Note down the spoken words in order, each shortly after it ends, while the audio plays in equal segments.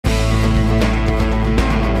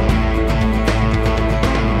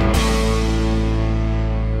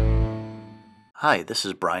Hi, this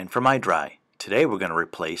is Brian from iDRY. Today we're going to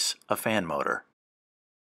replace a fan motor.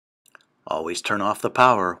 Always turn off the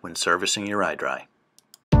power when servicing your iDRY.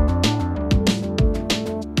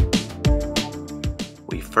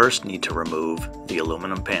 We first need to remove the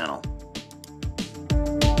aluminum panel.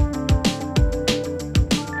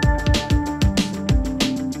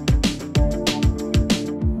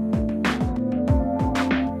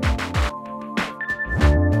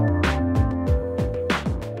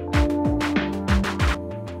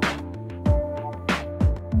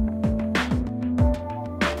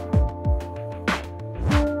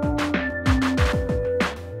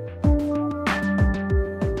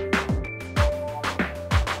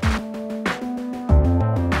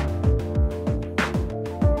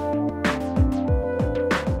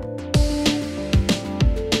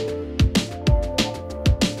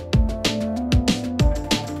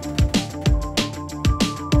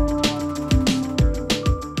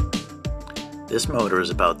 This motor is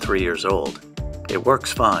about 3 years old. It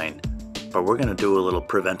works fine, but we're going to do a little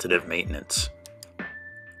preventative maintenance.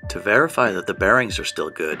 To verify that the bearings are still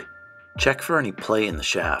good, check for any play in the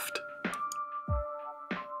shaft.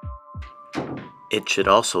 It should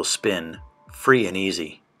also spin free and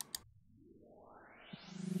easy.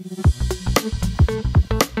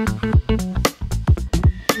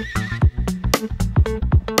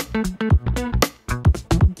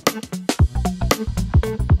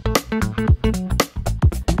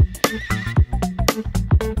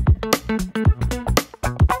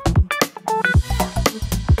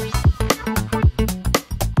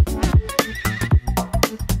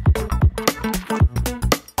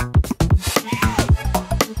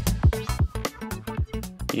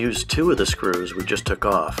 Use 2 of the screws we just took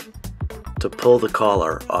off to pull the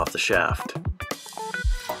collar off the shaft.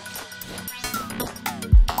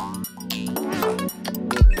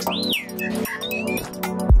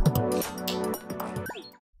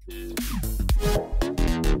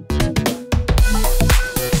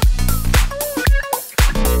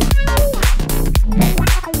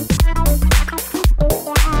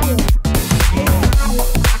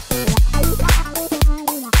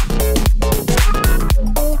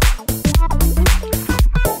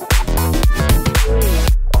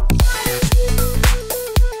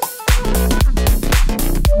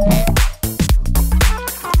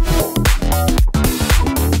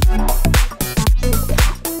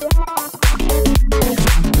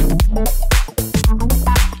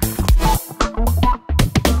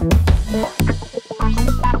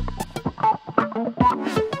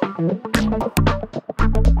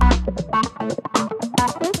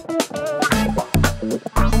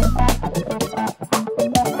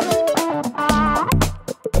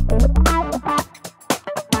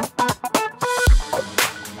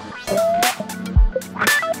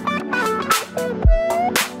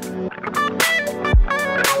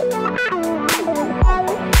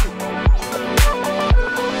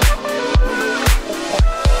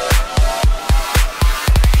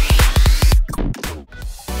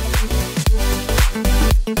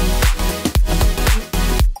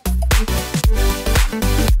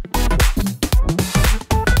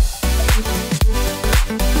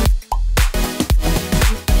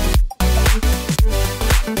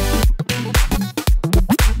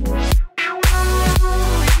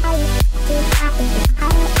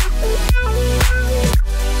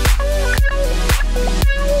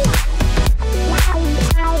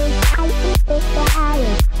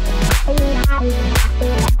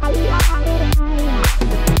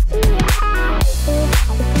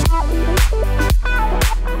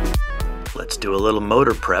 Let's do a little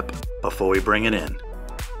motor prep before we bring it in.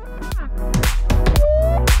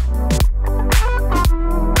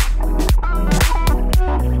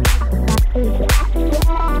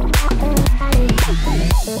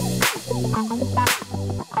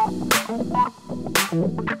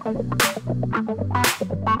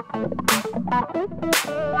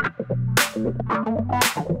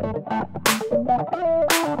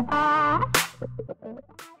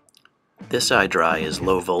 This iDRY is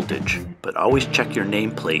low voltage, but always check your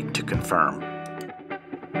nameplate to confirm.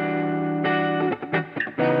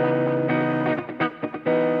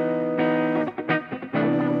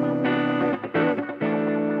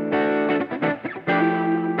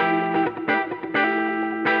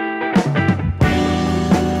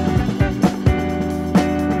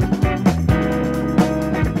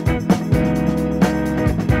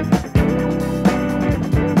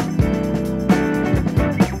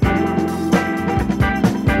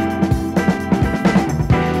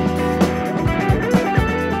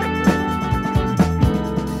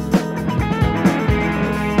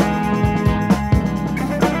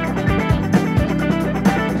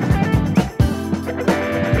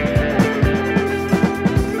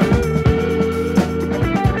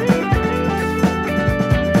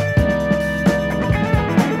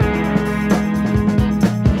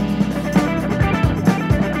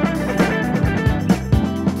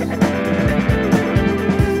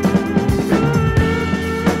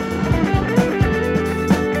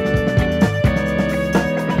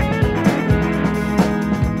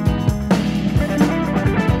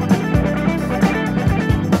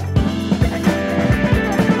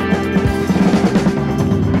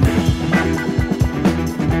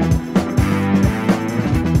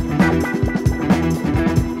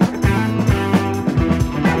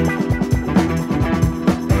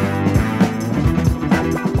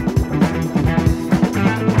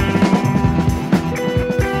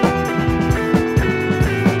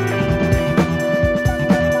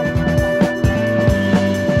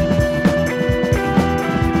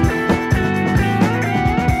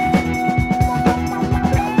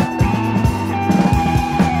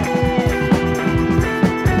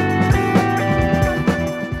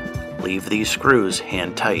 leave these screws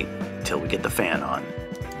hand tight till we get the fan on.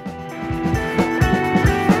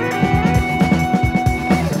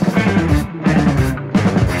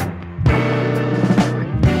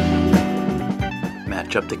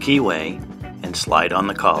 Match up the keyway and slide on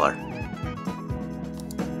the collar.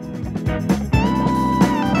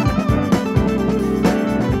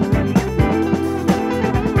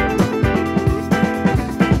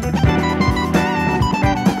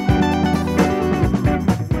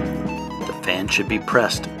 The fan should be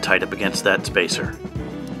pressed tight up against that spacer.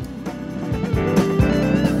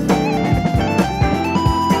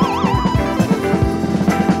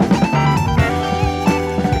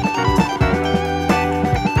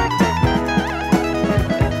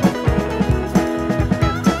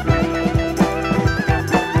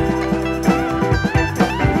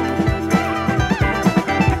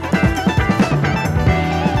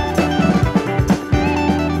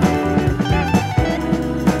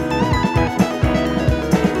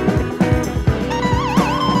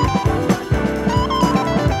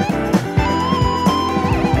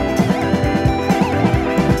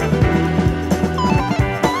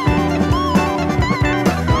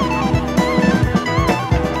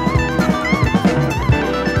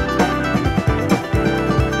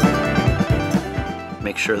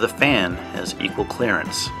 Make sure the fan has equal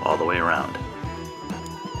clearance all the way around.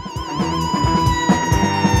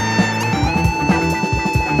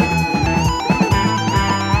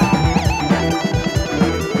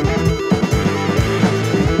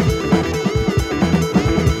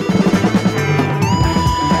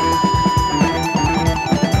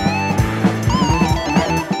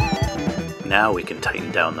 Now we can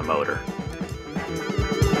tighten down the motor.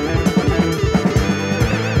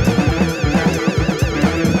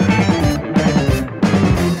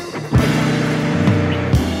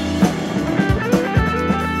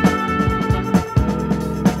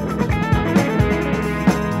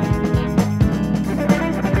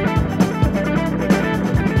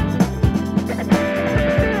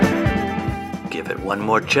 Give it one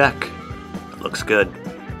more check. Looks good.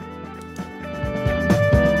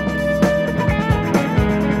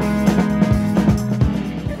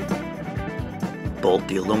 Bolt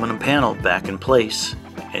the aluminum panel back in place,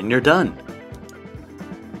 and you're done.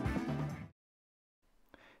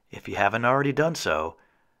 If you haven't already done so,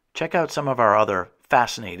 check out some of our other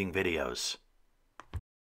fascinating videos.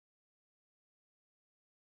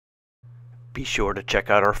 Be sure to check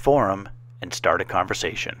out our forum and start a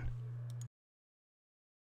conversation.